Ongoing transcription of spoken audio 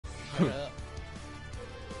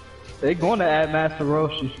They going to add Master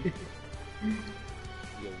Roshi. Yeah,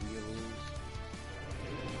 we lose.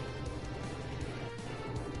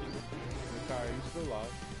 Kai, are you still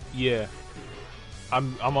alive? Yeah.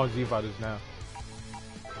 I'm on Z Fighters now.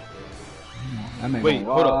 Wait,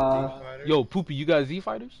 hold up. Yo, Poopy, you got Z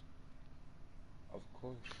Fighters? Of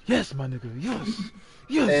course. Yes, my nigga. Yes.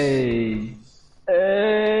 Yes. Hey.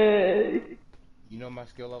 Hey. You know my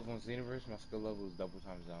skill level in Xenoverse? My skill level is double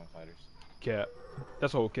times down fighters. Cap.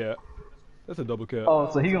 That's a whole cap. That's a double cap. Oh,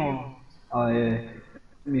 so he gonna... Oh, yeah.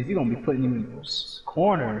 That means he gonna be putting you in those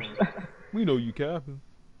corners. We know you capping.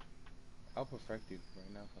 I'll perfect you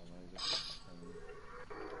right now for laser.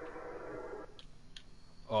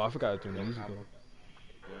 Oh, I forgot to turn the music on.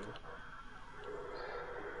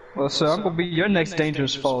 Well, sir, I'm gonna be your next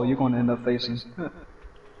dangerous foe you're gonna end up facing.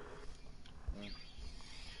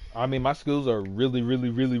 I mean, my skills are really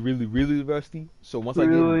rusty. So once I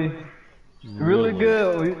get really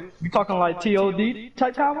good. Like, you talking like TOD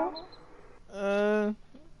type combos?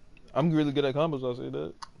 I'm really good at combos. I'll say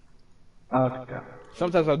that. Okay.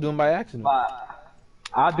 Sometimes I'll do them by accident.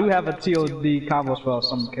 I do have a TOD combo for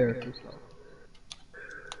some characters. Though.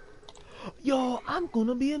 Yo, I'm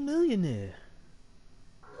gonna be a millionaire.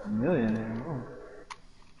 A millionaire? Oh.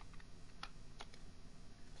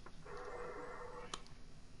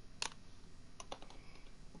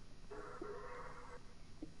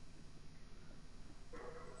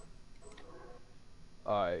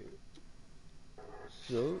 Alright.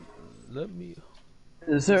 So, let me...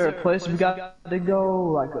 Is there a place we got to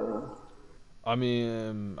go? Like a... I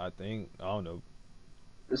mean, I think, I don't know.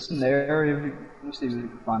 It's an area. Let's see if we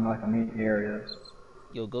can find like a neat area.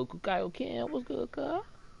 Yo, Goku Kaioken, what's good, cuz?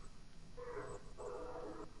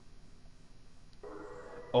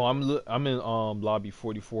 Oh, I'm in lobby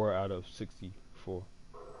 44 out of 64.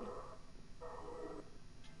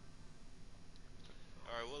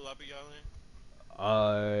 Alright, what lobby y'all in?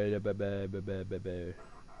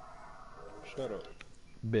 Shut up.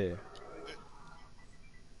 Bear.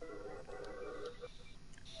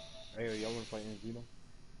 Hey, y'all wanna fight in Xeno?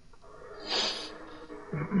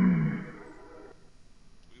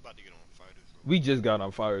 We about to get on fighters. Bro. We just got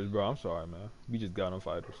on fighters, bro. I'm sorry, man. We just got on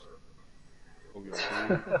fighters. Oh, yeah.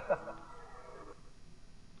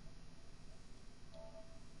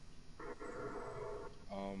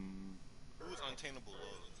 Who's untainable love?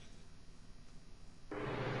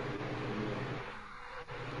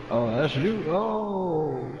 Oh, that's you.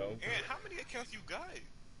 Oh. And how many accounts you got?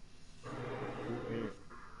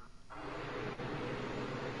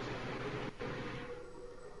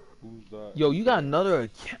 Who's that? Yo, you got another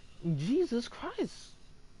account? Jesus Christ.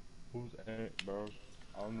 Who's Ant, bro?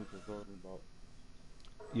 I don't know what you're talking about.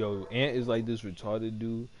 Yo, Ant is like this retarded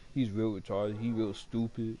dude. He's real retarded. He real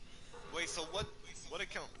stupid. Wait, so what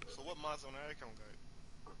account? So what mods on that account got?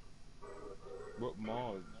 What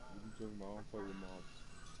mods? What are you talking about? I don't play with mods.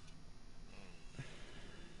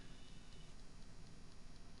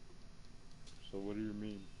 So what do you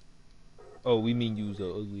mean? Oh, we mean use a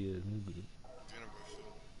ugly ass nigga.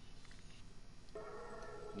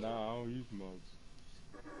 Nah, I don't use mods.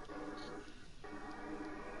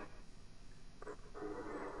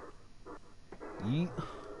 Yeet.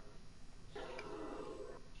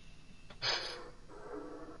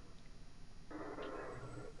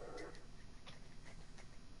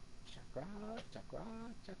 Chakra.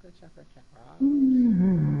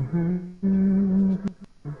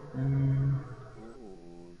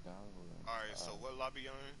 Alright, so what lobby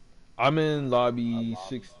y'all in? I'm in lobby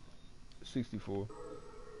 64.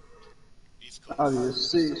 East Coast. Oh, you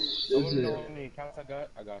see. You wanna know how many accounts I got?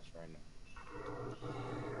 I got you right now.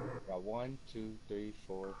 Got 1, 2, 3,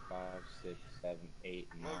 4, 5, 6, 7, 8,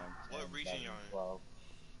 9, 10, what region 11, 12,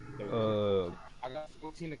 13. I got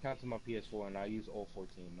 14 accounts on my PS4 and I use all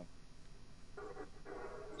 14 of them.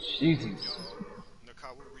 Jesus.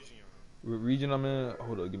 Nakai, what region y'all in? What region I'm in?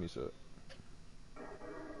 Hold on, give me a sec.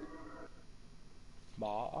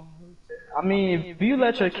 I mean, if you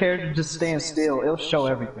let your character just stand still, it'll show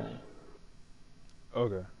everything.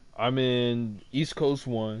 Okay. I'm in East Coast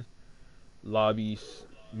 1,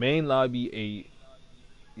 main lobby 8.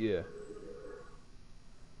 Yeah.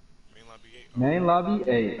 Main lobby 8. Main lobby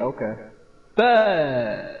 8, okay.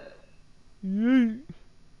 Bet.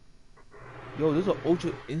 Yo, there's an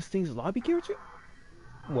Ultra Instincts lobby character?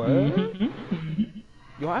 What?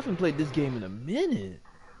 Yo, I haven't played this game in a minute.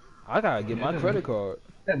 I gotta get my credit card.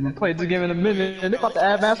 I haven't played this game in a minute, and they're about to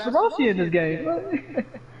add Master Roshi in this game. Alright,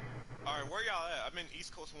 where y'all at? I'm in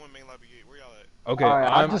East Coast 1, main lobby 8. Where y'all at? Okay,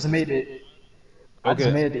 Alright, I just made it. I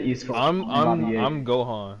just made it to East Coast. I'm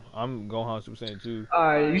Gohan. I'm Gohan Super Saiyan 2.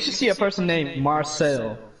 Alright, you should see a person named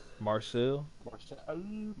Marcel. Marcel.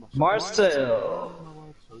 Marcel.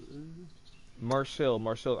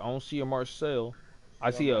 Marcel. I don't see a Marcel. I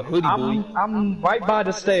Yo, see a man. hoodie boy I'm right by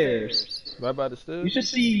the stairs. right by the You stairs. should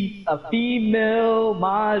see a female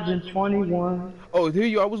Majin 21. Oh, there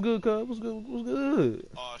you are. What's good, cuz? What's good? What's good?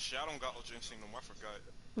 Oh shit, I don't got Ultra Instinct no more. I forgot.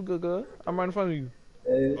 What's good, cuz? I'm right in front of you.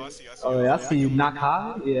 Oh, I see, I see. Oh I yeah, I was see you. Knock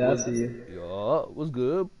high. Yeah, I see you. Yo, what's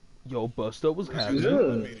good? Yo, Buster, what's Where's your shit?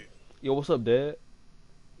 happening? I Good. made it. Yo, what's up, Dad?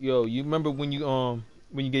 Yo, you remember when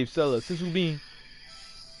you gave Stella Sisu Bean?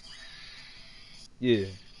 Yeah.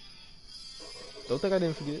 Don't think I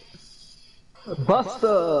didn't forget.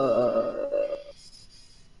 Buster.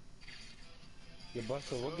 Yo,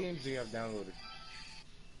 Buster, what games do you have downloaded?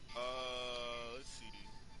 Let's see.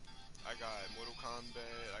 I got Mortal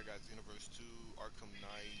Kombat. I got Xenoverse 2, Arkham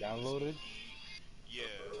Knight. Downloaded? Yeah.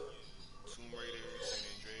 Tomb Raider, San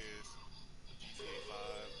Andreas, GTA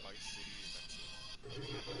 5, Vice City, and that's it.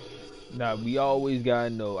 Nah, we always gotta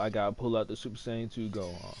know. I gotta pull out the Super Saiyan 2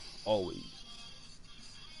 go on. Always.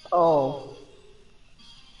 Oh,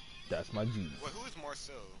 That's my G. Wait, who is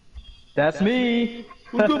Marcel? that's me.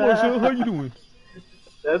 What's good, Marcel? How you doing?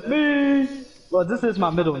 That's me. Well, this is my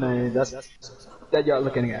middle name. That's that y'all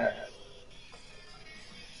looking at.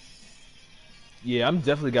 Yeah, I'm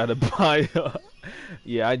definitely gotta buy.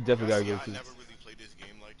 Yeah, I definitely gotta See, go I too. never really played this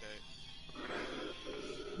game like that.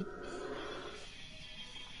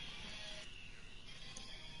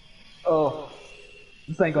 Oh,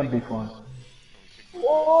 this ain't gonna be fun. Don't kick my ass.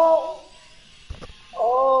 Whoa!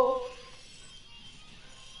 Oh!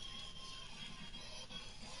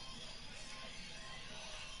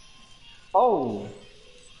 Oh!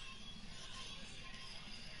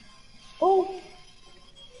 Oh!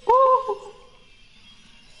 Oh!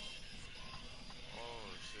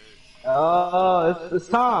 Oh shit. Oh, it's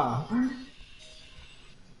time.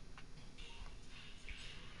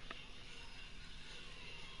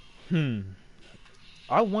 Hmm.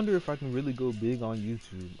 I wonder if I can really go big on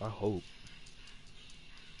YouTube. I hope.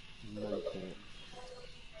 No, you can't.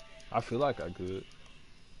 I feel like I could.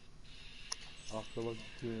 I feel like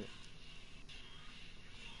you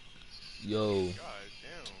Yo, God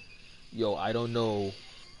damn. yo, I don't know.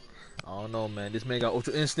 I don't know, man. This man got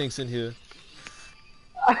Ultra Instincts in here.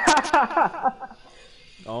 I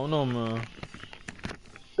don't know, man.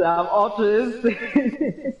 I'm Ultra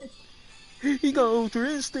Instinct. He got Ultra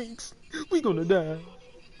Instincts. We gonna die.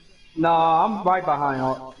 No, I'm right behind.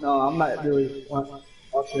 No, I'm not really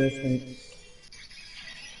Ultra Instinct.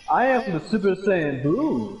 I am the Super Saiyan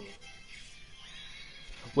Blue.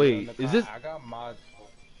 Wait, is this? I got mods.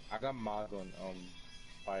 I got mods on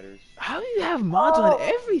fighters. How do you have mods on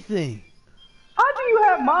everything? How do you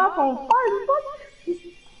have mods on Fighter? What?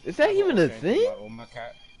 Is that even a thing?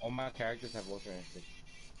 All my characters have Ultra Instinct.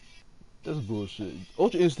 That's bullshit.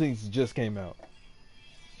 Ultra Instincts just came out.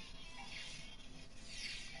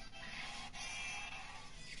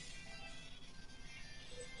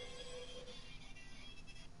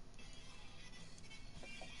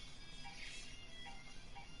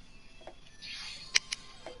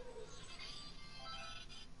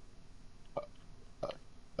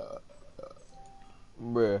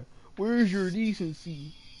 Bruh, where's your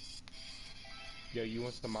decency? Yo, you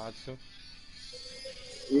want some mods too?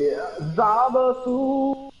 Yeah,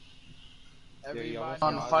 Zabasu. Everybody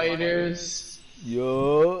On fighters.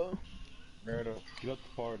 Yo, Birdo, get up the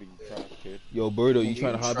party, you trash kid. yo, Birdo, you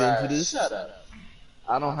trying to hop into this? Shut up.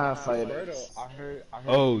 I don't have Birdo, fighters. I heard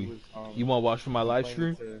Oh, he was, you want to watch for my live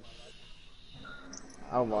stream?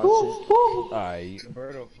 I'll watch it. Alright.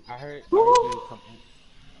 Birdo, I heard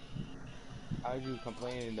you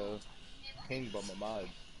complaining to King about my mods.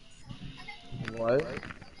 What?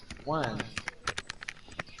 When?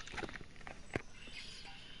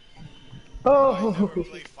 I Oh. never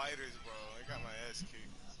played fighters, bro. I got my ass kicked.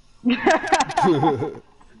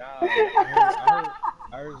 Nah,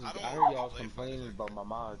 I heard y'all complaining about my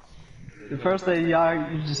mods. The first thing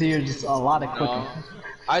y'all you just hear is just a lot of cooking.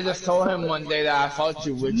 I just told him one day that I fought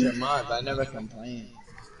you with your mods. I never complained.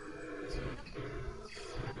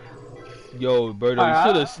 Yo, Birdo,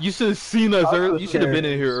 you should have seen us earlier. You should have been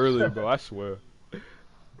in here earlier, bro. I swear.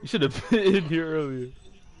 You should have been in here earlier.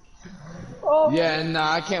 Yeah,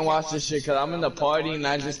 nah, I can't watch this shit because I'm in the party and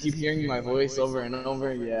I just keep hearing my voice over and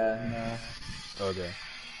over. Yeah, Okay.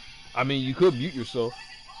 I mean, you could mute yourself.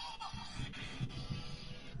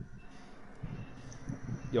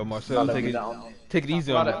 Yo, Marcel, nah. take it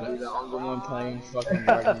easy I'm on about to me. be the only one playing fucking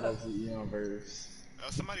Guardians of the Universe.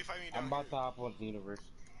 Somebody fight me down I'm about to hop on Xenoverse.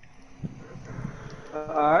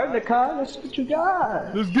 Alright, Nakai, let's see what you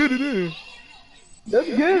got. Let's get it in. Let's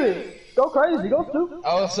get it. Go crazy. Go stupid.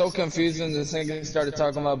 I was so confused when this nigga started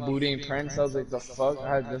talking about booting Prince. I was like, the fuck?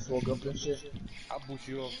 I had just woke up and shit. I'll boost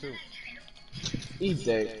you up too. Eat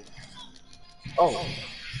dick. Oh.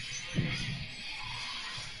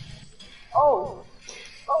 Oh.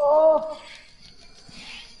 Oh.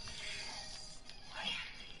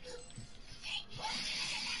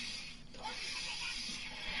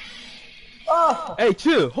 Oh. Hey,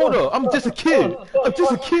 chill. Hold up. I'm just a kid. I'm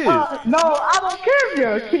just a kid. No, I don't care if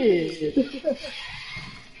you're a kid.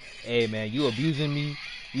 Hey, man, you abusing me.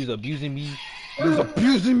 You's abusing me. You's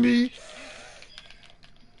abusing me.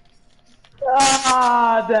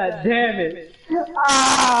 Ah, that damn it.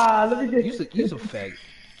 Ah, let me get. You's a fag.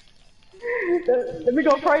 Let me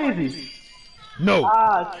go crazy. No.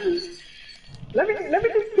 Ah, shoot. Let me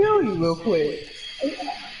just kill you real quick.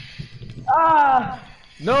 Ah.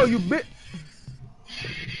 No, you bit.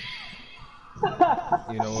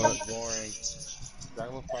 You know what? Boring.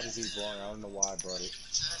 Dragon Ball Fighter Z boring. I don't know why I brought it.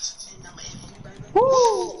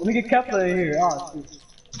 Woo! Let me get Kepler in here. Oh, shoot.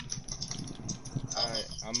 Alright,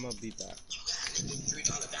 I'm gonna be back.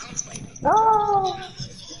 No.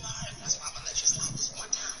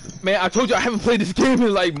 Man, I told you I haven't played this game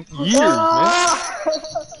in like years, man. Ah.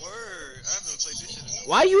 Word. I haven't played this shit in a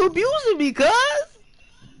Why you abusing me, cuz?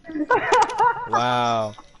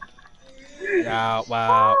 Wow.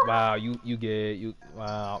 Wow. You get you.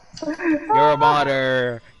 Wow. You're a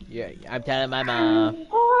martyr. Yeah, I'm telling my mom.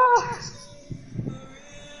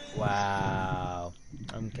 Wow.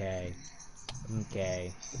 Okay.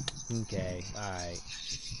 Alright.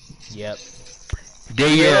 Yep.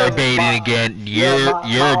 You're a baiting again. You're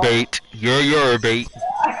a bait. You're a bait.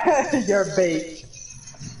 You're bait.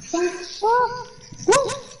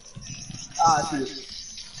 Ah, shoot.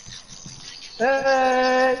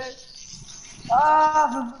 Hey.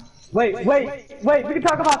 Ah. Wait. We can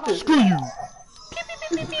talk about this. Screw you.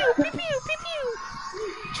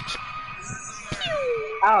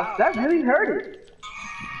 Ouch, that really hurt.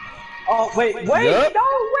 Oh, wait. Yep. No, wait, no.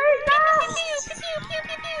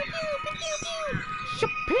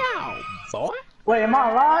 Chappelle, boy. Wait, am I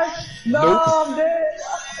alive? No, Nope. I'm dead.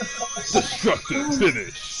 Destructive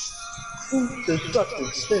finish.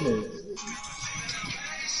 Destructive finish.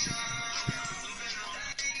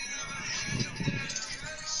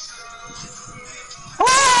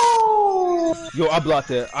 Oh! Yo, I blocked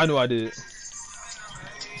that. I know I did.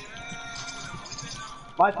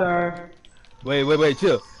 My turn. Wait,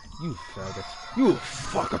 chill. You faggot. You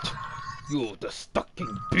fucker. You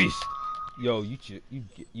disgusting beast. Yo,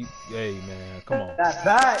 hey man, come on. That's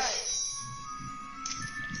back.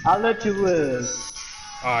 I'll let you live.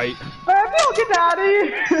 Alright. Man, if you don't get out of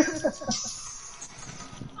here.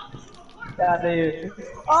 Get out of here.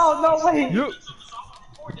 Oh, no, wait. You.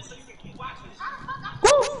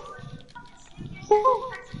 Woo! Woo!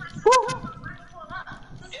 Woo!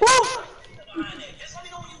 Woo!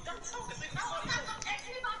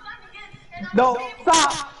 No,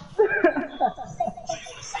 stop!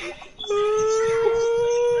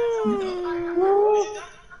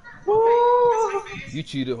 You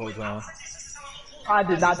cheated whole time. I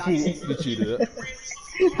did not cheat. You cheated.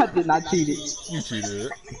 I did not cheat it. You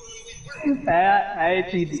cheated. I ain't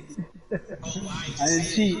cheated. I didn't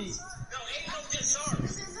cheat.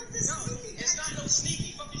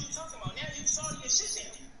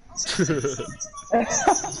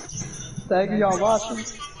 Thank you, y'all watching.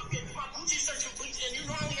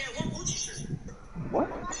 What?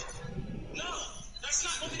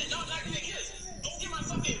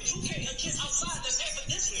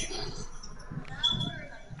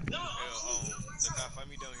 find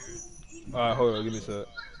me down here. Alright, hold on, give me a sec.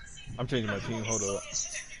 I'm changing my team, hold up.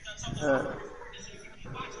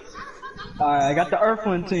 Alright, I got the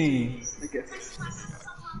Earthling team. Okay.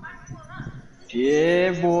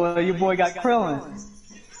 Yeah, boy, your boy got Krillin.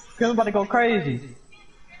 Krillin about to go crazy.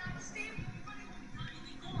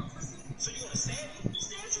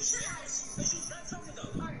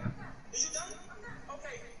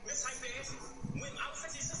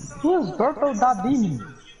 Who is Berto Dadini?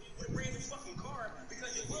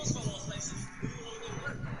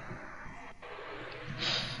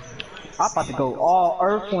 I'm about to go all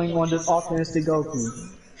Earthling on this authentic Goku.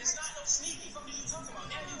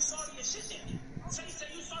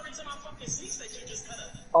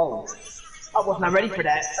 Oh, I was not ready for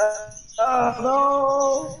that.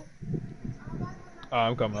 No.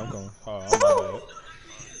 I'm coming. I'm not bad.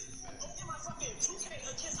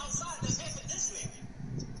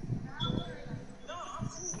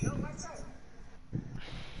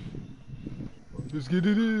 Let's get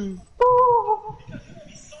it in.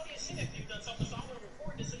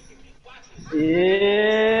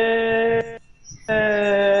 Yeah.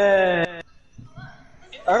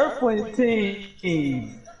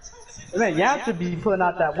 team. Man, y'all should be putting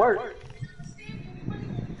out that work.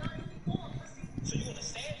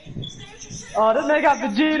 Oh, this man got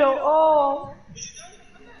Vegito. Oh.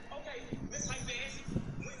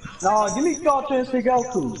 No, give me Ultra Instinct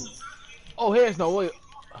Goku. Oh, here's no way.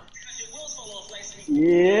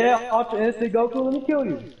 Yeah, Ultra Instinct Goku, let me kill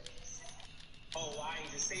you.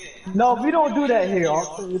 No, we don't do that here,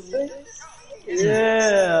 Ultra Instinct.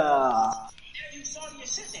 Yeah.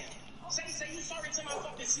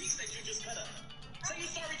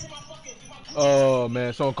 Oh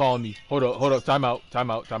man, someone calling me. Hold up. Time out.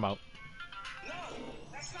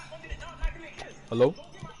 Hello?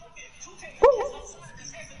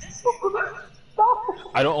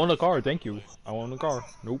 I don't own a car, thank you. I own a car.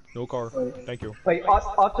 Nope, no car. Thank you. Wait,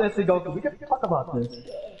 Ultra Instinct Goku, we can talk about this.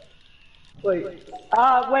 Wait,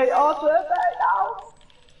 Ultra Instinct, no.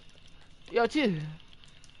 Yo, chill.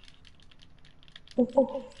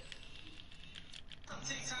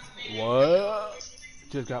 What?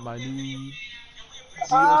 Just got my new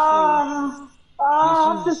I'm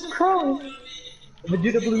just crying.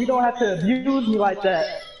 Vegeta Blue, you don't have to abuse me like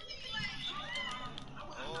that.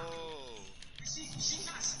 Oh.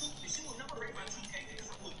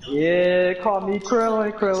 Yeah, call me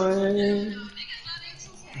Krillin.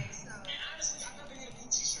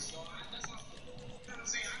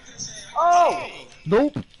 Oh!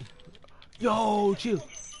 Nope. Yo, chill.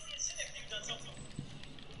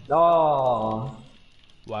 Oh.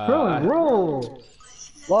 Wow. Krillin rule.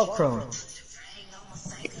 Love Krillin.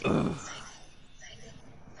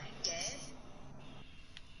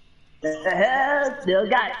 Still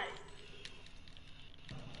got it.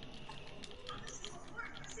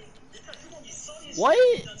 What?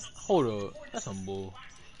 Hold up. That's some bull.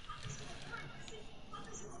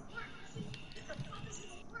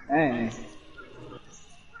 Hey.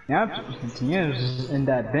 Yamcha in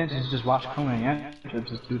that bench is just watch Krillin and Yamcha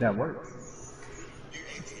just do that work.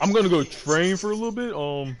 I'm gonna go train for a little bit.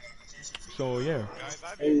 So yeah. Guys,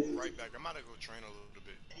 I'll be right back. I'm about to go train a little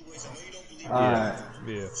bit. Alright.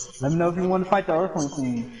 Yeah. Let me know if you want to fight the Earthling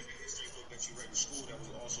Queen.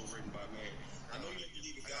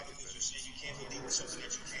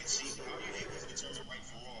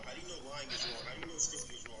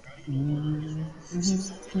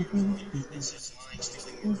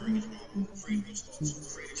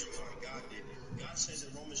 God says in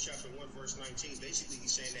Romans chapter 1 verse 19, basically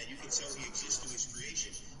he's saying that you can tell he exists through his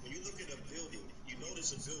creation. When you look at a building, you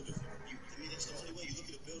notice a builder. That's the only way you look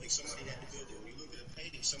at a building, somebody had to build it. When you look at a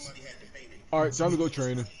painting, somebody had to paint it. Alright, time to go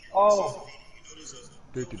training. Oh.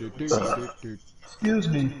 Excuse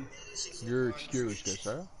me. You're excused, good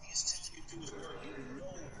sir.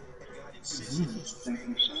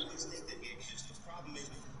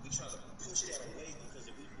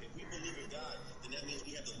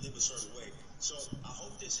 So I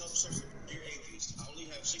hope this helps some dear atheists. I only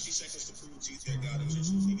have 60 seconds to prove to you that God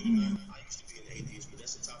exists. Believe it or not, I used to be an atheist, but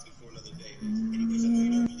that's a topic for another day. Anyways, I know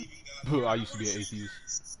you don't believe in God. I used to be an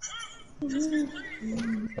atheist.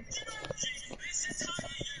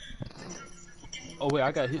 Oh wait,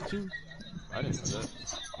 I got hit too? I didn't know that.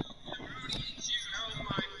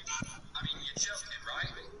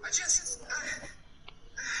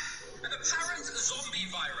 An apparent zombie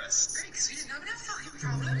virus. Great, because we didn't have enough fucking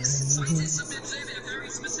problems. Scientists have been observing a very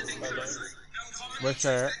specific parasite. Known commonly What's to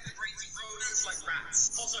that? infect the brains of rodents like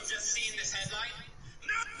rats. Also, I've just seen this headline.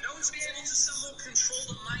 Known to be able to somewhat control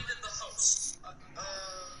the mind of the host.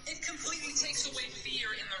 It completely takes away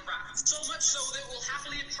fear in the rat. So much so that it will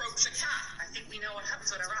happily approach a cat. I think we know what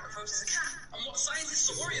happens when a rat approaches a cat. And what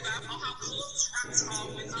scientists are worried about are how close rats are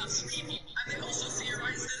with us people. And they also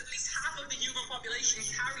theorize that at least half of the human population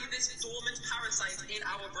carry this dormant parasite in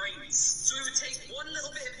our brains. So it would take one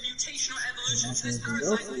little bit of mutation or evolution for this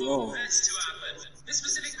parasite for this to happen. This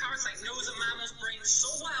specific parasite knows a mammal's brain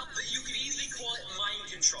so well that you could easily call it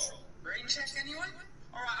mind control. Brain check, anyone?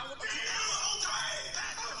 Alright, I will...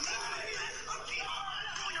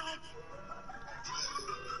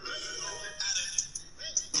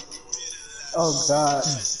 Oh god.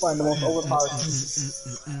 Find the most overpowered.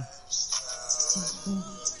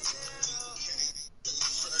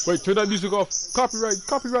 Wait, turn that music off. Copyright.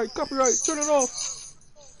 Turn it off.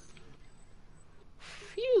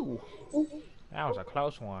 Phew. That was a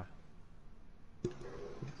close one.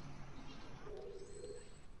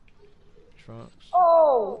 Trunks.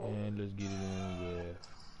 Oh! And let's get it in with...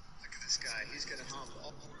 Look at this guy. He's gonna harm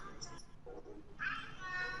all.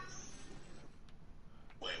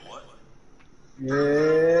 Wait, what?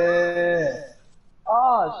 Yeah.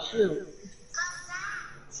 Oh, shoot.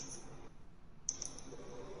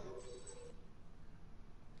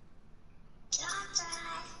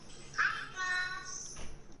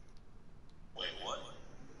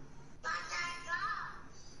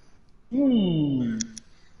 Hmm.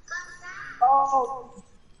 Oh.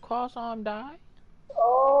 Cross arm die.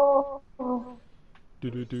 Oh.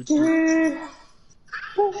 Yeah.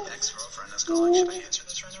 Ex-girlfriend is calling. Should I answer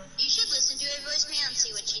this right now? You should listen to her voicemail and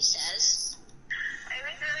see what she says. I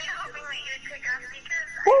was really hoping that you'd pick up because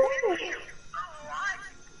I miss you a lot.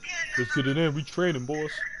 Let's get it in. We training,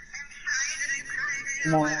 boss.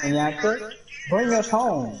 Come on, Yankster. Bring us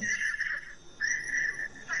home.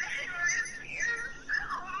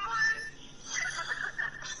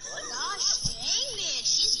 Gosh dang, man,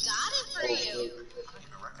 she's got it for you. I don't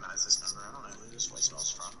even recognize this number. I don't know who this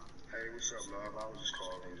voicemail's from. Hey, what's up, love? I was just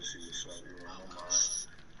calling to see what's up. You were on my mind.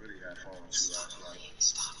 Really had fun with you last night.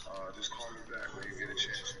 Just call me back when you get a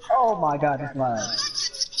chance. Oh my God, it's live. Not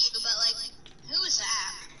just you, but like, who is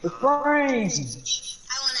that? It's Frank.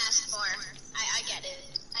 I won't ask more. I get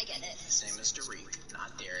it. I get it. His name is Derek,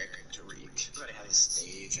 not Derek. Derek. Everybody has a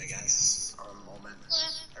stage, I guess, or a moment.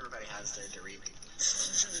 Yeah. Everybody has their Derek. No,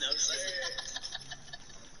 sir.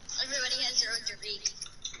 Everybody has their own Derek.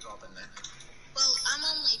 We've all been there. Well, I'm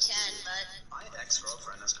only 10, but my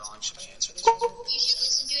ex-girlfriend is calling. Should I answer this? You should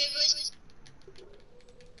listen to it, boys.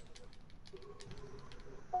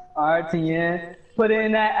 Alright, Tien. Put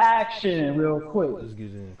in that action real quick. Let's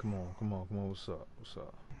get in. Come on, come on, come on. What's up? What's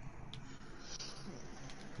up?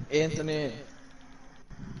 Anthony.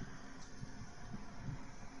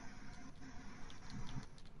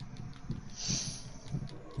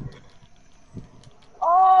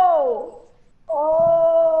 Oh!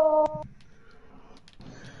 Oh!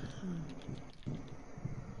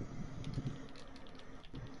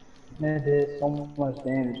 Man, it did so much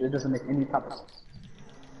damage. It doesn't make any type of sense.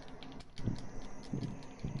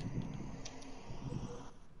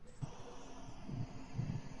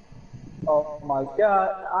 Oh my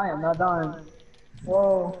God, I am not dying.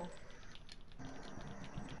 Whoa.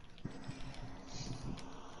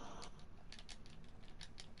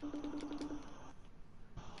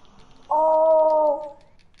 Oh!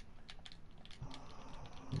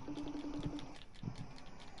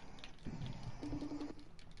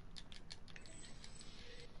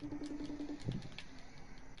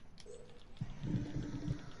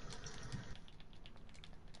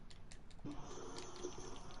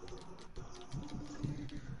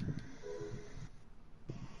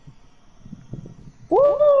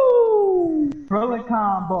 Woo! Throw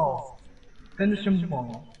combo. Finish him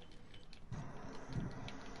ball.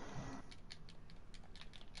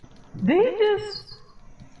 They just.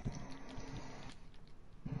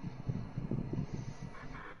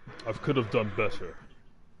 I could have done better.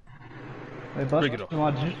 Wait, Bring it up. You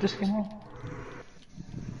want to juke this guy?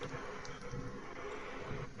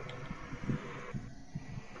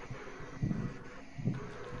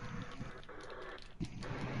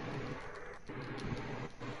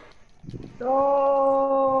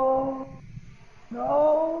 No!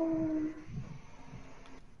 No!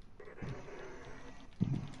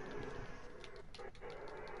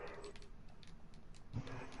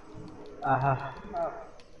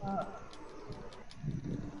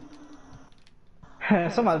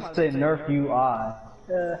 Somebody say nerf UI.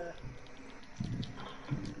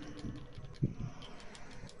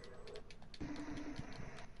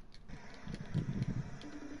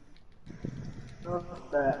 Nerf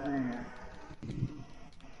that man.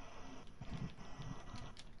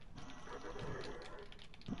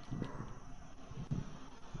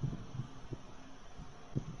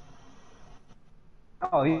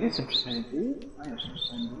 Oh, he's a percent dude. I am some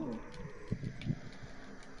percent dude.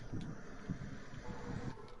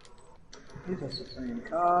 He's a supreme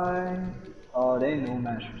guy. Oh, they know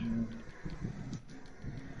match for me.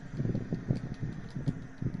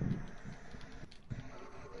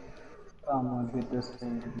 I'm gonna get this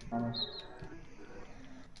thing, to be honest.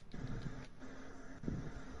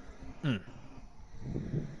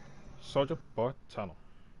 Soldier Bar Tunnel.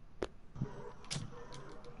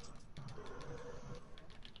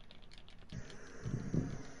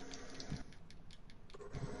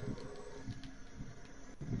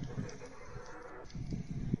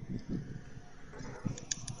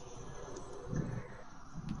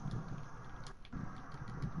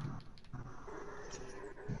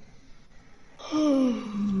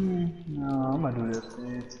 No, I'm gonna do this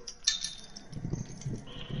thing.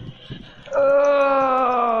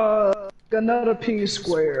 Another P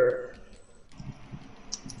square.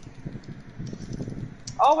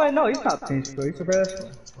 Oh wait, no, he's not P square. He's a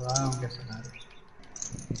wrestler. Well, I don't guess it matters.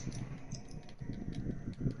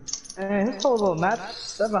 And his total match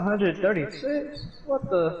 736. What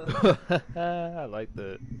the? I like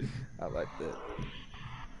that. I like that.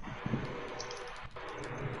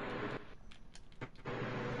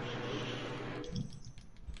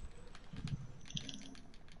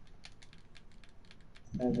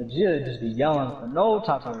 And Vegeta just be yelling for no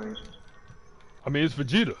type of reason. I mean, it's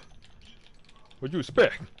Vegeta. What you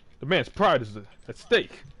expect? The man's pride is at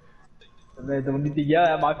stake. The man don't need to yell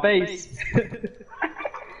at my face.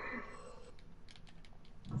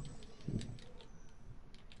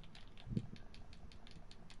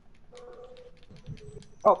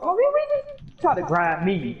 Oh, we try to grind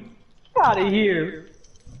me. Get out of here.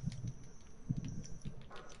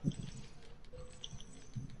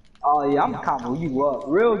 Oh yeah, I'm combo you up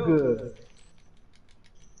real good.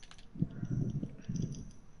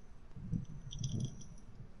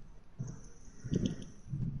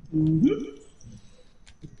 Mm-hmm.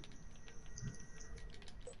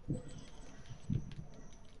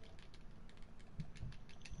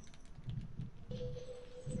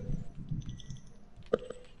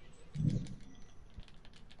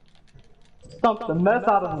 Stunk the mess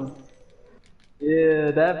out of him.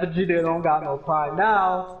 Yeah, that Vegeta don't got no pride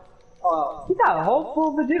now. He got a whole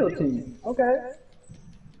full Vegeta team. Okay.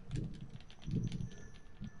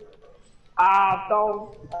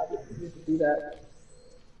 Don't. I didn't need to do that.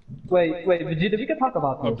 Wait, Vegeta, we can talk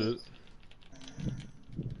about I'm this. dead.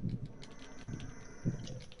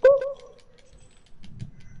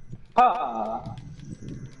 Ah.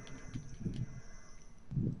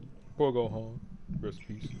 Poor Gohan. Rest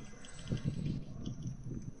in peace.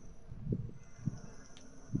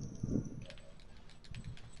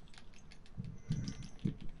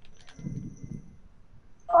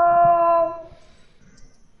 Oh.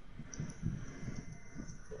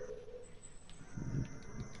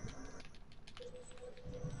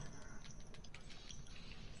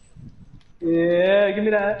 Yeah, give me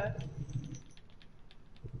that.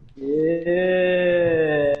 Yeah.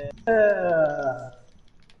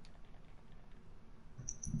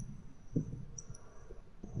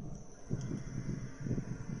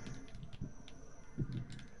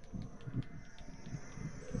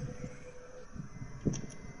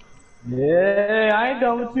 Yeah, I ain't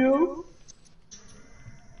done with you.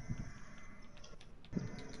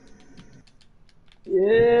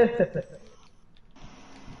 Yeah.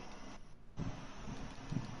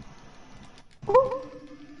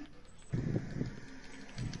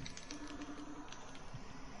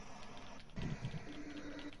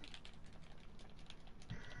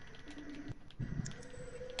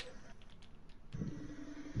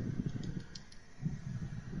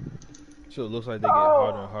 So it looks like they get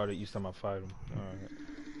harder and harder each time I fight them.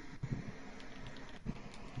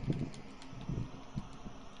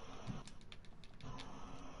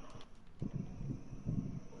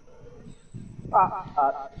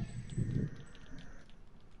 Alright.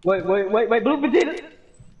 Wait, Blue Vegeta.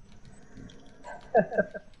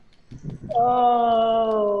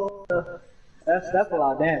 Oh, that's a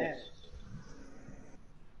lot of damage.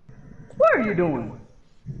 What are you doing?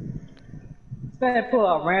 Man, pull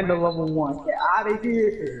out random level 1. Get out of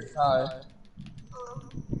here. Hi.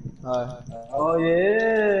 Hi. Oh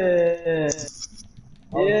yeah.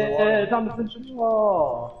 Yeah, time to finish.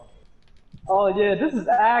 Oh yeah, this is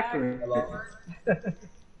accurate. Hello?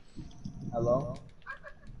 Hello?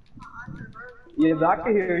 Yeah, but I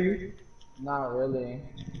can hear you. Not really.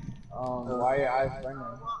 Why are your eyes burning?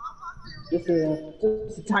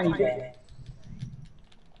 Just a tiny bit.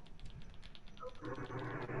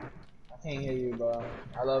 I can't hear you, bro.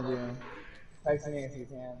 I love you. Text me if you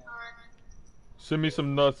can. Send me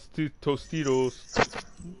some nuts, Tostitos.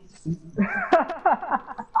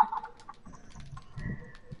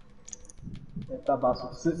 Tá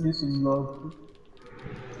about sit me some love.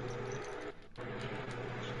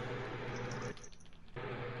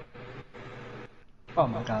 Oh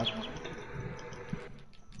my gosh.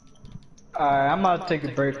 Alright, I'm about to take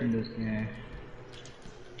a break from this game.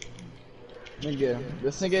 Nigga,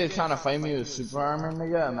 this nigga is trying to fight me with super armor,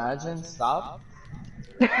 nigga. Imagine. Stop.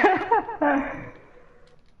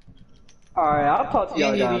 Alright, I'll talk to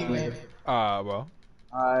y'all guys later. Well.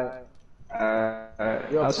 Alright.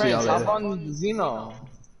 Yo, I'll see y'all Prince, later. hop on Xeno.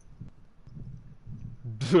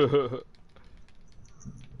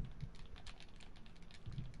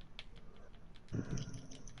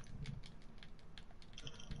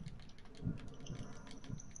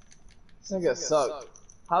 This nigga suck.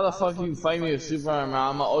 How the fuck you fight me with super armor?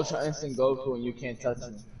 I'm an ultra instant Goku and you can't touch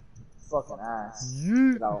me. Fucking ass.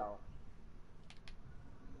 Get out.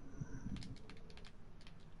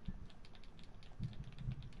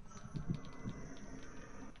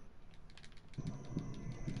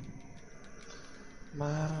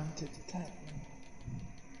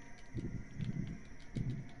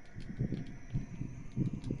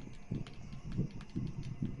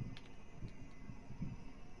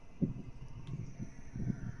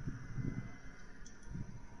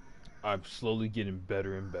 I'm slowly getting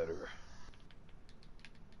better and better.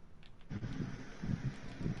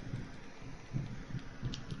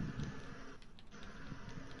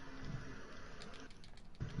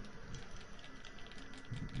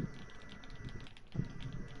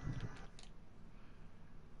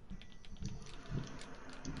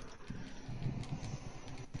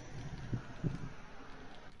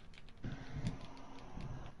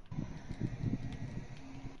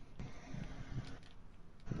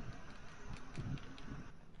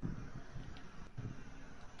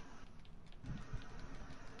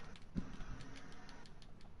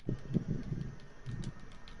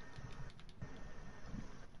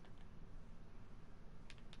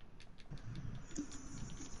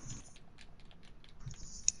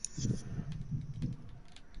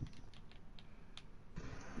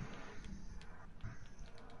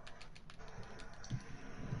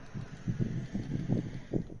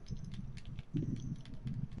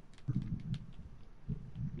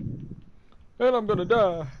 And I'm gonna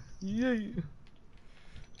die. Yeah.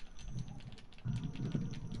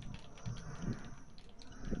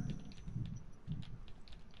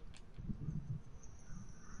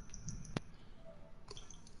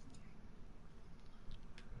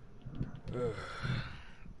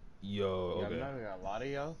 Yo, Yeah, I'm okay. not even gonna lie to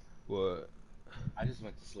y'all. What? I just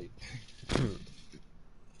went to sleep.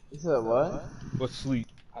 You said what? What sleep?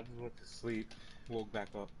 I just went to sleep. Woke back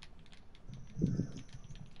up.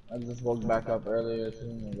 I just woke back up earlier too,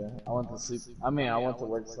 nigga. I went to sleep. I mean, I went to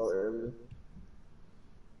work so early.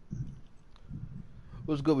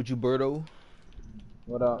 What's good with you, Birdo?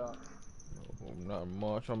 What up? Oh, not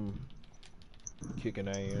much. I'm kicking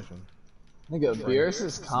ass and Nigga,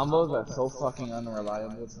 Beerus's combos are so fucking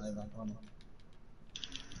unreliable, it's not even funny.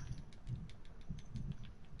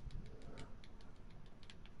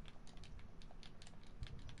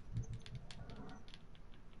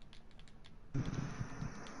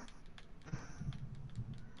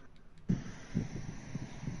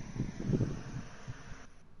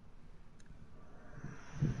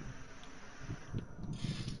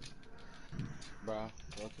 Bruh,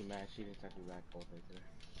 lucky man, she didn't text me back all day today.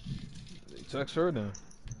 text her then.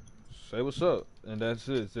 Say what's up, and that's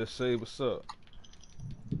it. Just say what's up.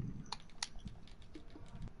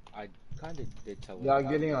 I kinda did tell her. Y'all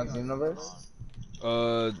getting on Xenoverse?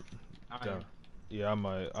 I Damn. am. Yeah, I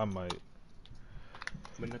might.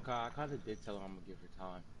 But Nika, I kinda did tell her I'm gonna give her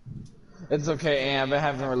time. It's okay, and I've been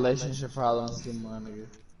having relationship problems too, my nigga.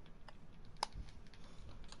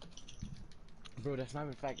 Bro, that's not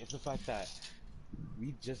even fact. It's the fact that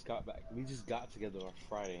we just got back. We just got together on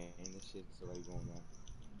Friday, and this shit's already going on.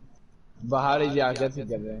 But how did y'all get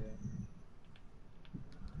together?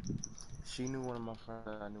 She knew one of my friends,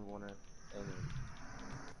 I knew one of, and then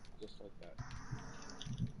just like that.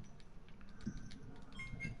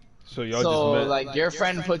 So y'all So, just met. like, your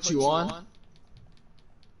friend put you on?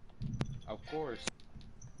 Of course.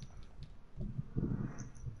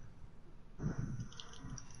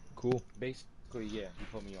 Cool. Basically, yeah, he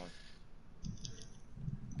put me on.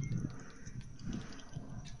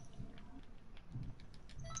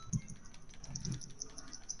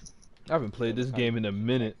 I haven't played this game in a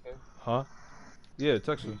minute. Huh? Yeah,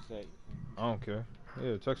 text her. You say, I don't care.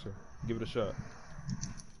 Yeah, text her. Give it a shot.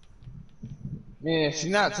 Man, if she's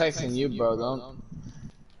not texting you, bro, don't.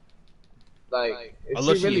 Like, if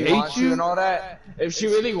Unless she she really hates wants you you? and all that, if she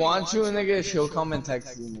really wants you, nigga, she'll come and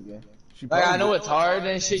text you, nigga. She Like, I know probably it's hard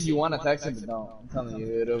and shit, you wanna text her, but don't. I'm telling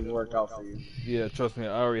you, it'll work out for you. Yeah, trust me,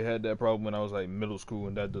 I already had that problem when I was like middle school,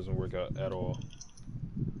 and that doesn't work out at all.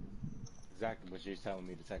 exactly what you're telling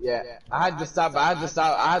me to text Yeah, her. I had to stop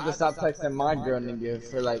texting my girl, nigga,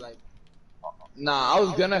 for like, nah, I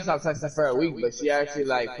was gonna stop texting for a week, but she actually,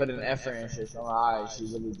 like, put an effort and shit, so I'm like, alright, she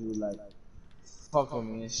really do, like, fuck with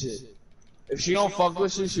me and shit. If she don't fuck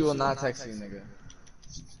with you, she will not text you, nigga.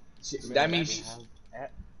 That means,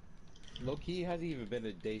 Low key, it hasn't even been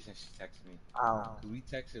a day since she texted me. ow. Cause we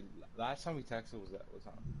texted, last time we texted was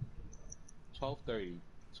on 12:30,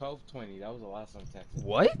 12:20. That was the last time we texted.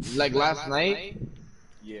 What? Like last night?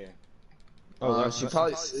 Yeah. Oh, that's She not.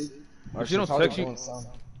 probably sleep. Or If she she don't probably text you, doing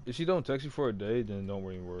something. if she don't text you for a day, then don't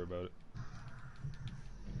even worry about it.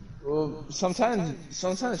 Well,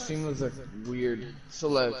 sometimes females are weird. So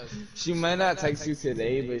like, she might not text you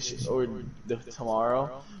today, but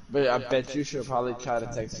tomorrow. But I bet you she'll probably try to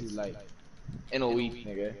text you like in a week,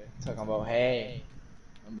 nigga. Talking about, hey,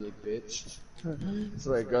 I'm like, bitch.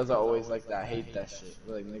 So like, girls are always like that. I hate that shit.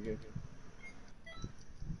 Like, nigga,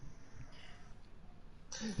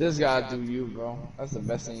 just gotta do you, bro. That's the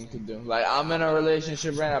best thing you could do. Like, I'm in a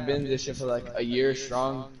relationship right now. I've been in this shit for like a year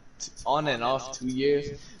strong, on and off 2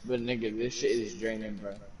 years. But nigga, this shit is draining,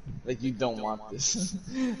 bro. Like you don't want this.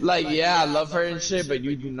 Like yeah, I love her and shit, but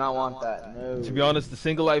you do not want that. No. To be honest, the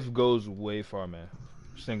single life goes way far, man.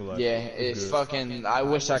 Single life Yeah, is it's good. fucking. I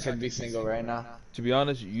wish I could be single right now. To be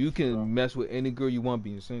honest, you Bro, can mess with any girl you want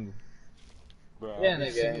being single. bro, I've Yeah, been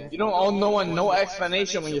nigga. single You don't for owe no one no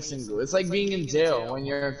explanation when you're single. It's like being in jail when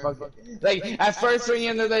you're fucking. Like at first when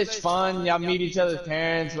you're in there, it's fun. Y'all meet each other's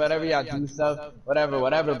parents, whatever. Y'all do stuff, whatever,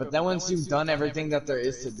 whatever. But then once you've done everything that there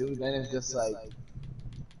is to do, then it's just like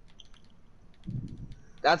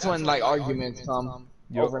that's when like arguments come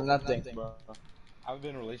Yup. over nothing. bro. I've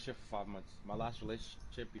been in a relationship for 5 months. My last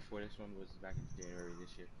relationship before this one was back in January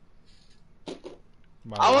this year.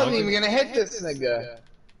 My I wasn't even longest. gonna hit this nigga,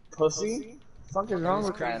 pussy. Fuck is It wrong was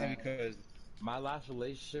with that? crazy because my last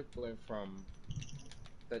relationship went from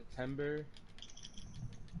September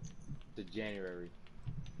to January.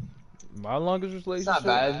 My longest It's not relationship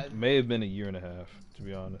bad. may have been a year and a half, to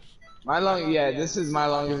be honest. Yeah, this is my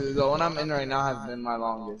longest. The one I'm in right now has been my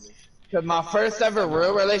longest. Cause my first ever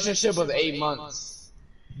real relationship was 8 months.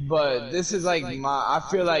 But this is like I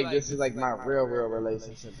feel like this is like my real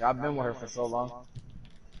relationship. I've been with her for so long.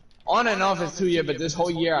 On and off is 2 years, but this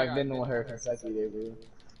whole year I've been with her consecutively.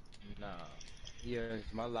 Nah. Yeah,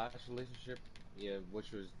 it's my last relationship. Yeah,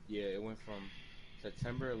 which was it went from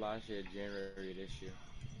September last year to January this year.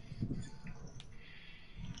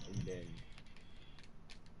 And then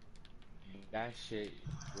that shit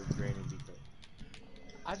was draining because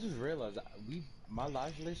I just realized my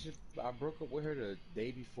last relationship I broke up with her the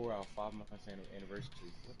day before our 5 months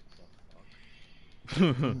anniversary. What the fuck?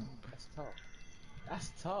 You That's tough.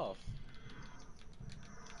 That's tough.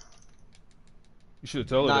 should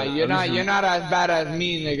tell her Nah, that. At least you're you. not as bad as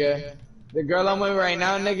me, nigga. The girl I'm with right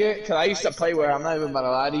now, nigga, cause I used to play with her. I'm not even about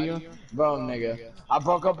to lie to you, bro, nigga. I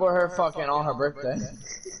broke up with her fucking on her birthday.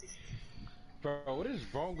 Bro, what is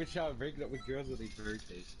wrong with y'all breaking up with girls on their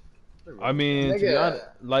birthdays? What's I wrong with y'all? mean, to be Nigga, honest,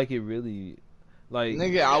 like it really, like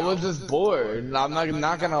nigga, I was just bored. I'm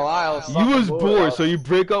not gonna lie, I was you fucking was bored. bored, so you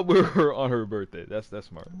break up with her on her birthday. That's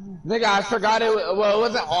smart. Nigga, I forgot it. Well, it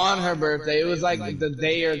wasn't on her birthday. It was like the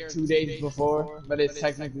day or 2 days before, but it's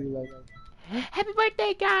technically like. Happy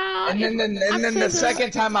birthday, girl! And then the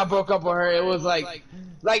second time I broke up with her, it was like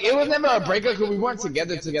it was never a breakup because we weren't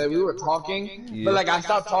together. We were talking, but Yeah. like I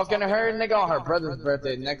stopped talking to her, nigga, on her brother's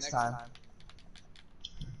birthday next time.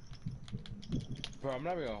 Bro, I'm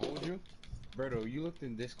not even gonna hold you. Berto, you looked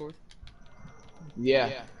in Discord.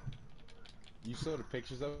 Yeah, You saw the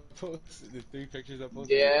pictures I posted, the 3 pictures I posted with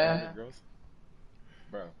the yeah. other girls.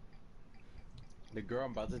 Bro, the girl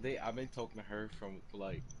I'm about to date, I've been talking to her from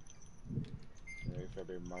like January,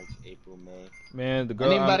 February, March, April, May. Man, the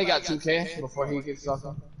girl I'm Anybody got 2K before he gets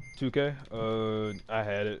talking? 2K. I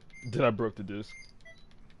had it. Then I broke the disc.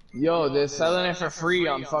 Yo, they're selling it for free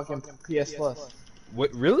on fucking PS Plus.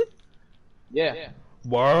 What? Really? Yeah.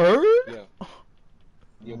 Word? Yo,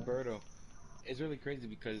 yo, Berto, it's really crazy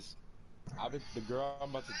because the girl I'm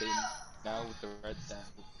about to date now with the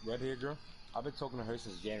red hair girl. I've been talking to her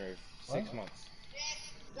since January, 6 months.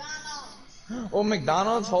 Oh,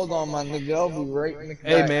 McDonald's? Hold on, my nigga. I'll be right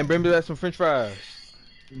Hey, back. man, bring me back some French fries.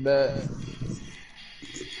 But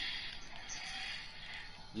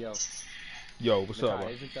Yo, Yo, what's up? Nakai, Bro?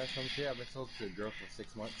 isn't that some shit? I've been talking to a girl for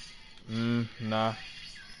 6 months. Nah.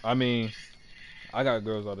 I mean, I got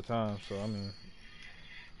girls all the time, so I mean.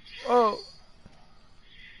 Oh,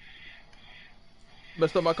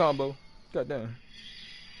 messed up my combo. Goddamn.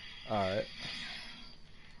 Alright.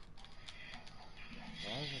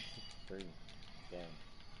 Why is it free? Damn.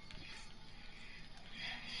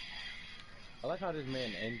 I like how this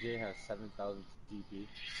man NJ has 7,000 TP,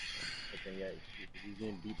 but then yet he's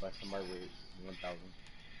getting beat by somebody with 1,000.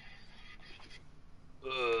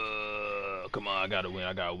 Come on, I gotta win.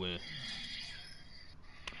 I gotta win.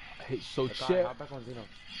 I hate so Nakai, shit. hop back on Xeno.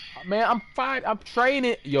 Man, I'm fine. I'm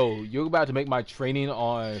training. Yo, you're about to make my training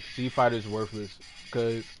on Street Fighters worthless.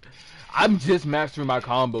 Cause I'm just mastering my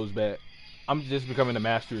combos back. I'm just becoming a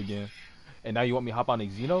master again. And now you want me to hop on a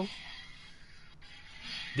Xeno?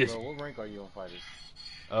 This Bro, what rank are you on Fighters?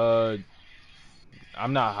 uh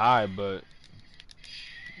I'm not high, but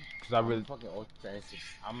cause I I'm really fucking Ultra Instinct.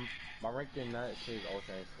 My rank in that shit is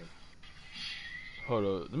Ultra Instinct. hold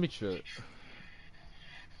up, let me check.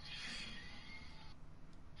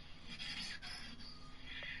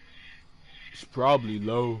 It's probably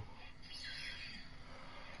low.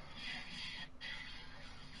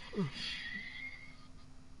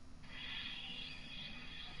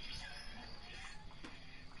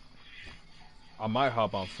 I might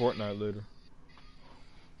hop on Fortnite later.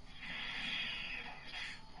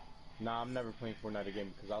 Nah, I'm never playing Fortnite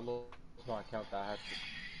again because I lost my account that I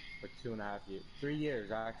had for 2.5 years, 3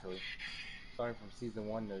 years actually, starting from season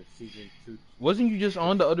 1 to season 2. Wasn't you just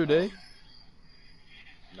on the other day?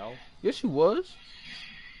 No, Yes, you was.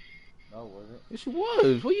 no, it wasn't. Yes, you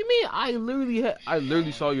was. What do you mean? I literally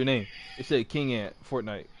No, saw your name. It said King Ant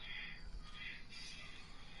Fortnite.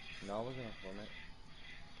 no, I wasn't on Fortnite.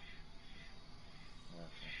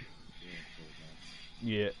 Okay. You didn't say it,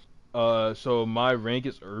 man. Yeah. So my rank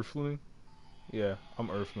is Earthling. Yeah, I'm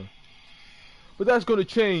Earthling. But that's gonna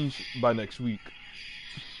change by next week.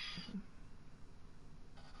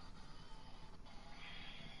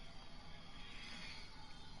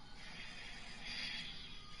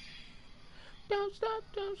 Don't stop,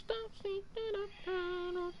 don't stop, sing that up,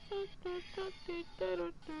 down,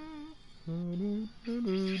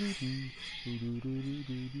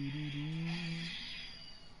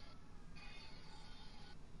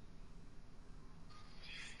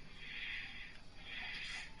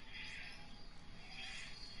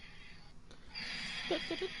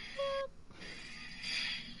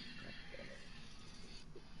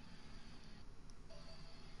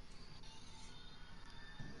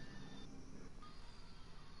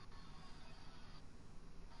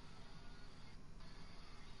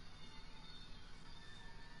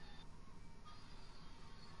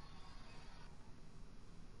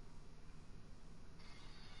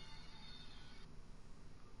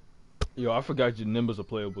 Yo, I forgot your Nimba's a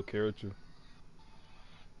playable character.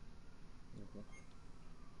 Okay.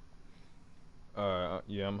 Alright,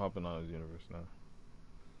 yeah, I'm hopping on his universe now.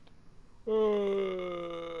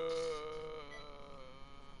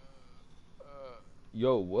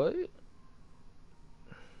 Yo, what?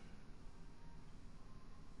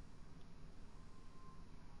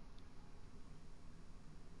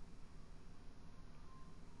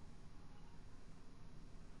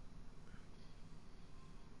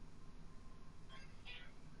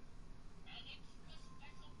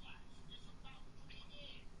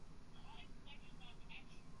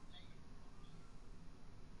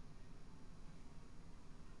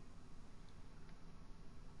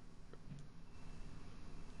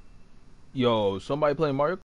 Yo, somebody playing Mario